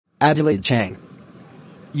Adelaide Chang.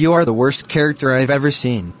 You are the worst character I've ever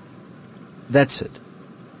seen. That's it.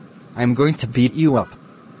 I'm going to beat you up.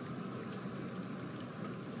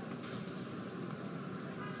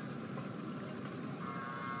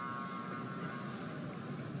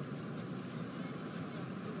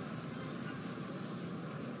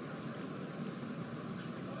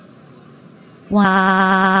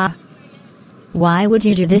 Why would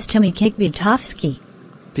you do this to me, Butowski?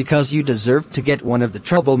 Because you deserve to get one of the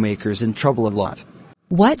troublemakers in trouble a lot.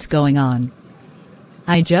 What's going on?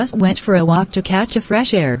 I just went for a walk to catch a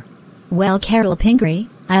fresh air. Well, Carol Pingree,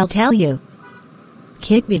 I'll tell you.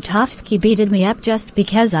 Butowski beated me up just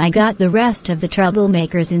because I got the rest of the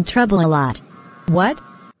troublemakers in trouble a lot. What?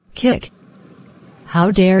 Kick?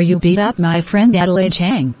 How dare you beat up my friend Adelaide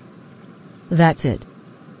Chang? That's it.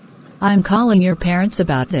 I'm calling your parents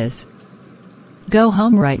about this. Go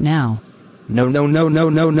home right now. No.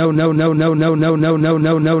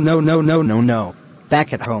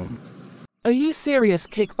 Back at home. Are you serious,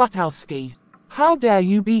 Butowski? How dare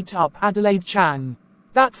you beat up Adelaide Chang?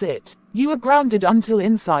 That's it. You are grounded until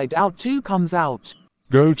Inside Out 2 comes out.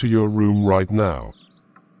 Go to your room right now.